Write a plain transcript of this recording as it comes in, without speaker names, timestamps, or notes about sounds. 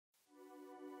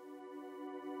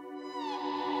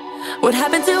What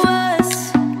happened to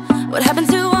us? What happened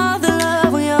to all the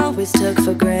love we always took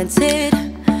for granted?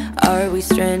 Are we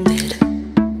stranded?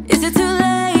 Is it too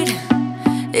late?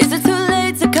 Is it too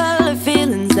late to color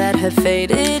feelings that have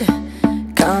faded?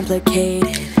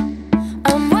 Complicated.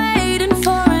 I'm waiting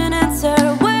for an answer,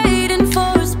 waiting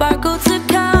for a sparkle to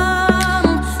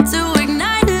come to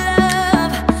ignite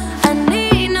love. I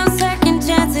need no second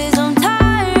chances. I'm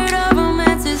tired of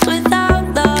romances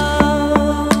without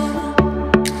love.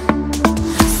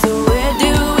 So where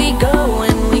do we go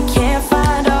when we can't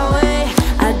find our way?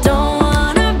 I don't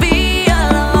wanna be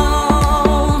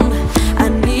alone. I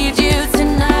need you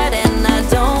tonight and I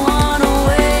don't wanna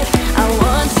wait. I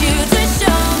want you to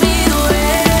show me the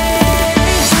way.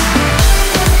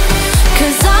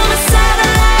 'Cause I'm a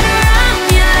satellite around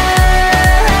your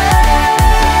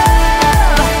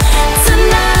love.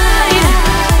 Tonight,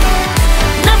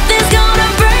 nothing's gonna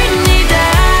bring me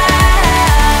down.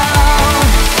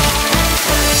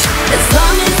 As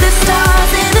long as the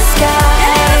stars in the sky,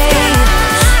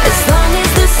 as long as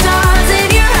the stars in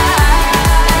your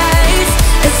eyes,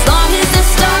 as long as the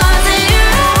stars in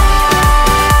your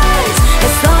eyes,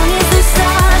 as long as the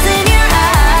stars in your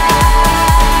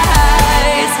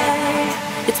eyes.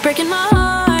 It's breaking my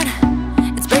heart,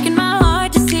 it's breaking my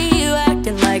heart to see you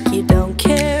acting like you don't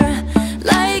care,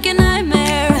 like a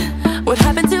nightmare. What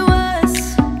happened to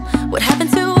us? What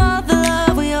happened to all the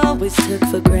love we always took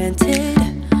for granted?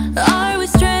 Are we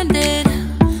stranded?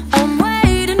 I'm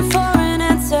waiting for an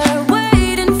answer,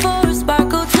 waiting for a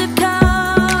sparkle to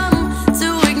come to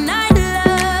ignite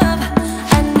love.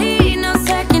 I need no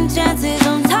second chances.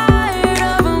 I'm tired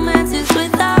of romances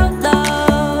without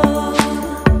love.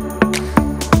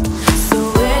 So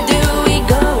where do we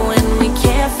go when we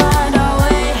can't find our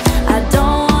way? I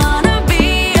don't wanna be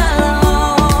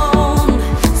alone.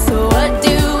 So what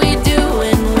do we do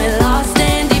when we're lost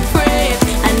and depraved?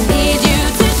 I need you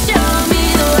to show me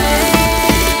the way.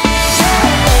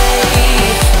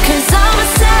 'Cause I'm a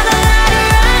satellite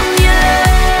around your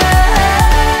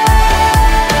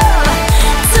love.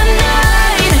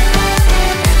 Tonight,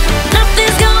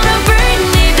 nothing's gonna bring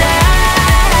me down.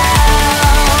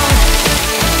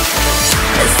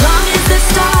 As long as the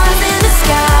stars in the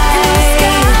sky,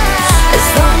 as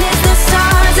long as the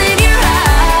stars in your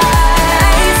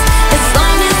eyes, as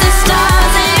long as the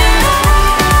stars in your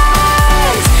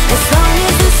eyes, as long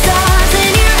as the stars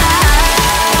in your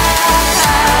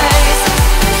eyes.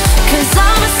 'Cause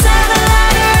I'm a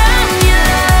satellite around your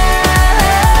love.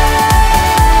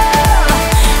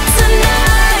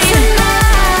 Tonight,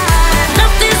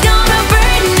 nothing's gonna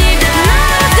bring me down.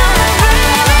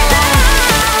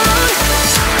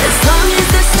 As long as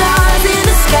the stars in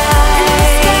the sky,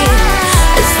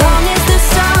 as long as the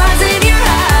stars in your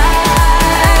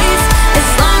eyes, as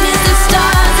long as the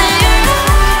stars in your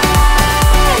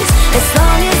eyes, as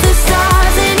long as the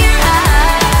stars in your eyes.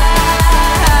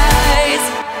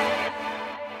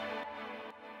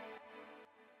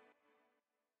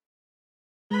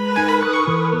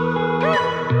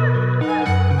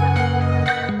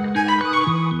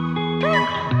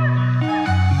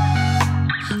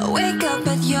 Wake up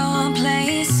at your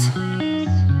place,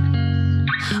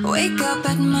 wake up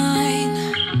at mine.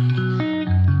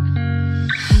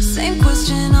 Same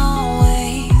question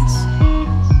always.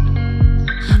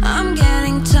 I'm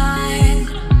getting tired.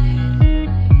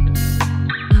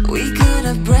 We could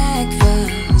have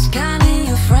breakfast, counting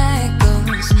your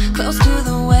freckles, close to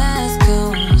the west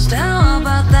coast. How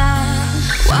about that?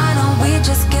 Why don't we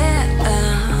just get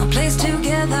a place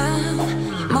together?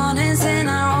 Mornings in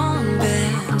our own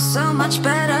bed, so much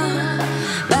better.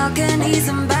 Balconies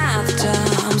and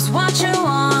bathtubs, what you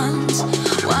want?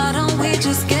 Why don't we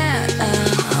just get a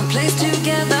place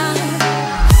together?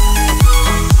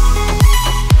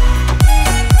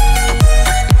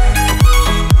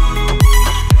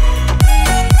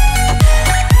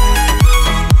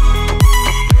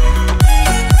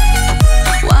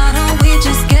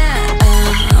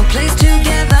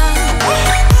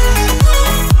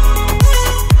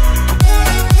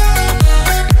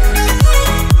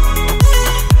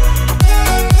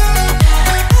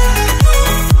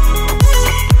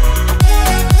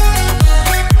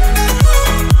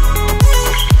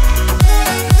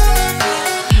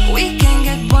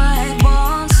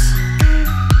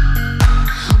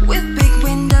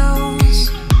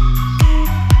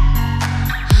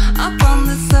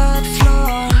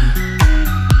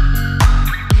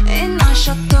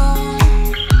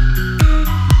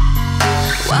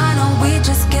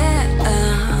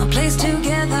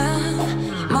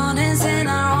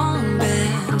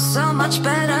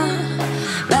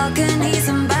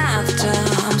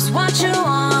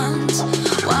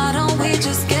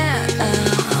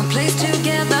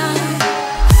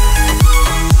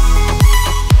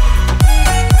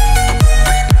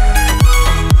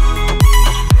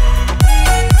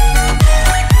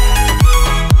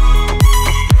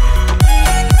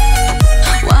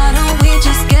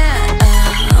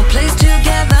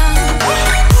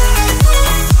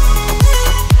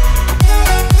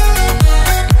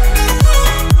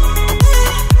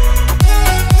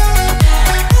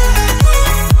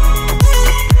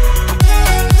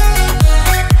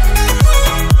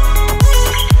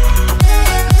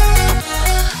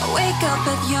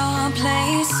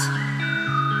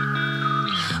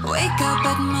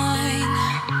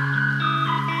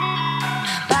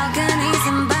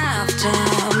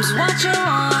 dreams, what you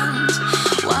want.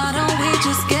 Why don't we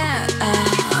just get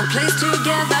a place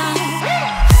together?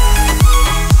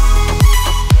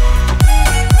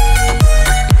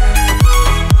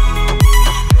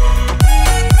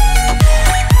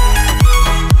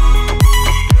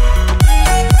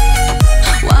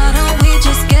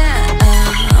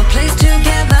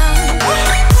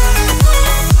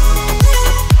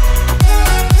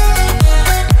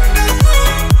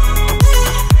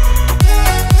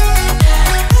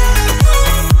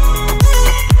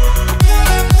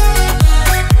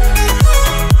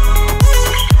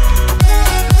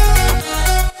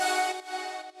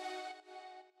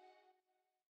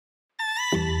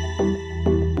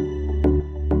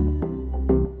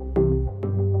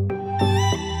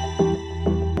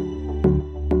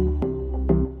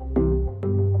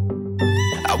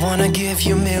 I wanna give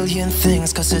you a million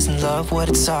things, cause isn't love what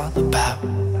it's all about?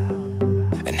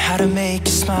 And how to make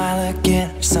you smile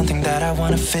again is something that I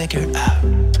wanna figure out.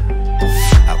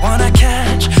 I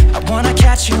wanna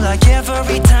catch you like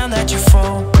every time that you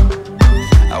fall.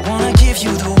 I wanna give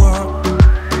you the world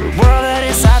that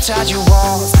is outside your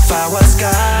walls. If I was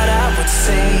God, I would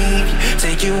save you,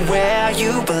 take you where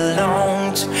you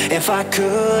belonged. If I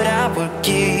could, I would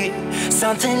give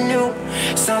something new,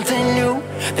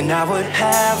 then I would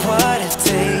have what it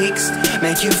takes to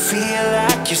make you feel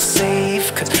like you're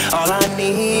safe. Cause all I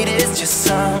need is just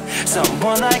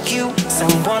someone like you,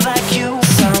 someone like you,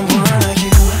 someone like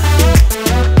you.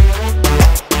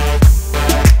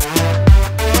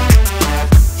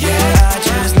 Yeah, I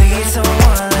just need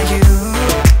someone like you,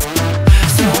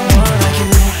 someone like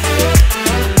you.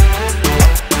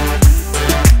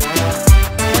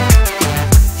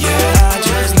 Yeah, I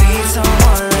just need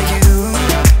someone like you,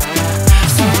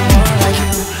 someone like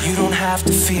you. You don't have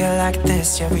to feel like this,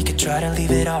 yeah, we could try to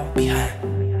leave it all behind.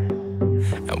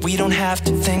 And we don't have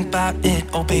to think about it,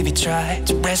 oh baby, try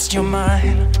to rest your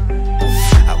mind.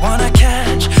 I wanna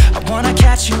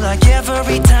catch you like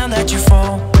every time that you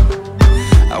fall.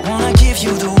 I wanna give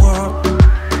you the world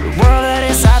that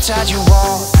is outside your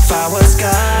wall. If I was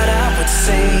God, I would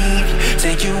save you,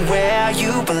 take you where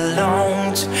you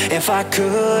belonged. If I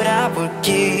could, I would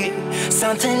give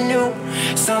something new,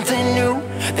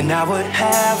 then I would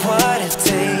have what it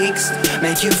takes to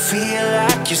make you feel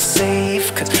like you're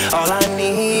safe. Cause all I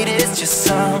need is just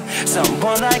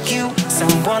someone like you,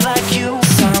 someone like you,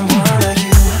 someone like you.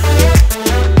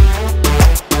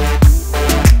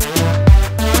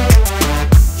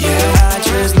 Yeah, I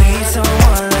just need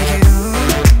someone like you,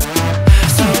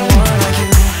 someone like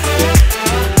you.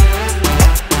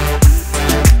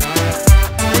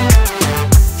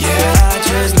 Yeah, I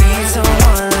just need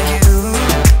someone like you,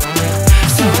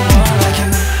 someone like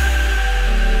you.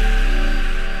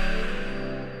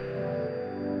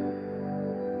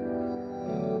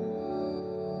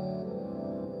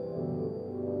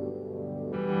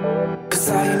 Cause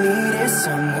all you need is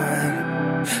someone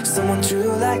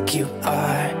true like you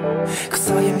are.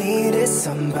 Cause all you need is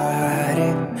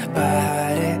somebody.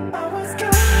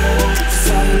 Cause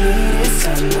all you need is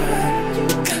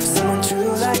someone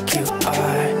true like you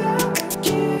are.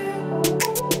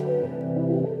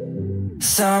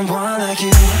 Someone like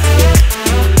you.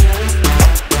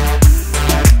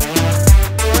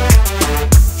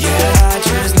 Yeah, I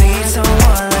just need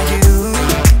someone like you,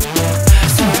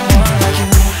 someone like you.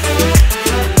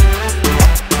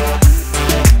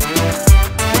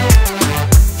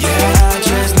 Yeah, I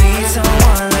just need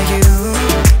someone like you,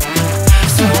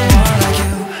 someone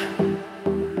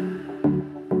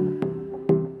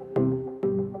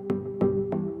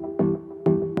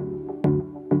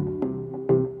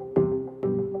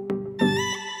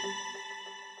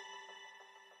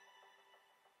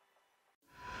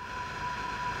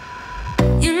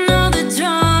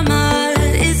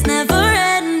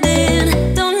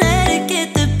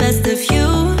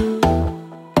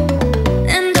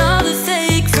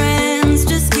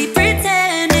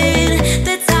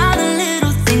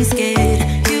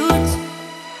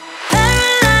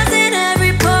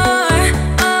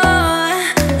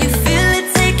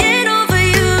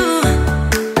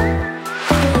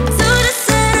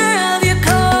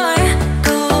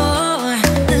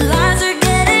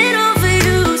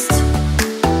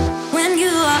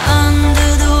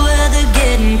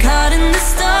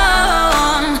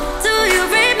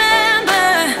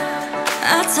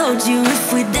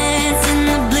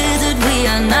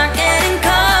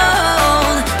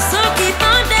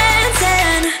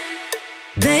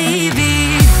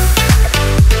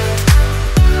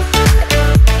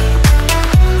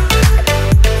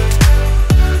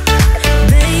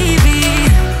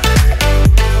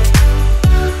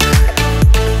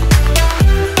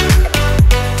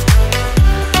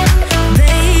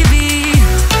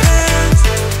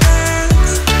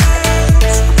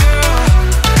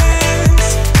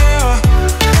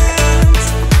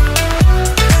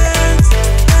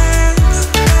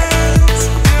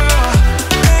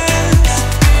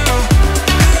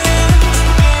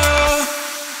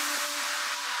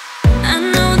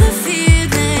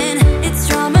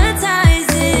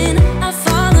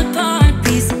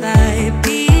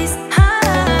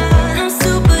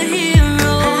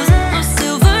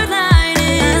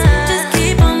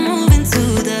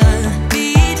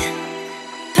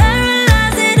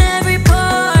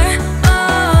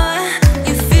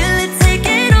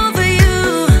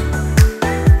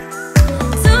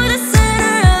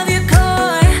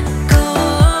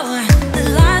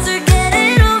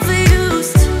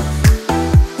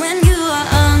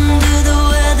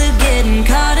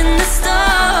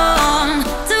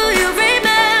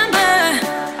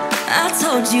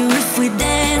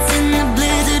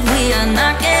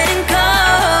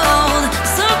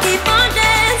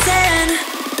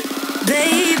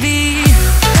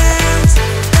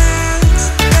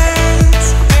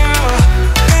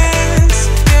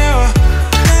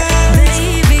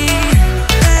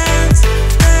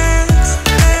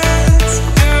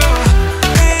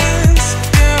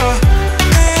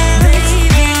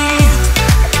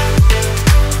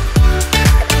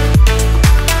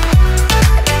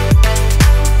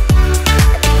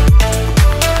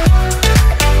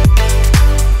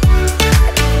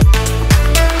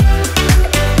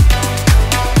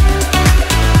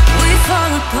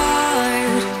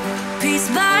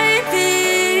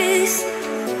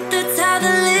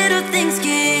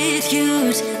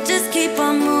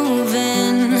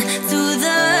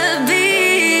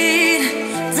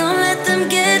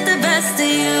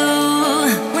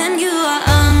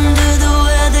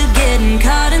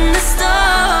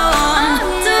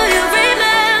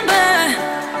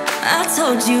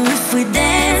without you if we dance.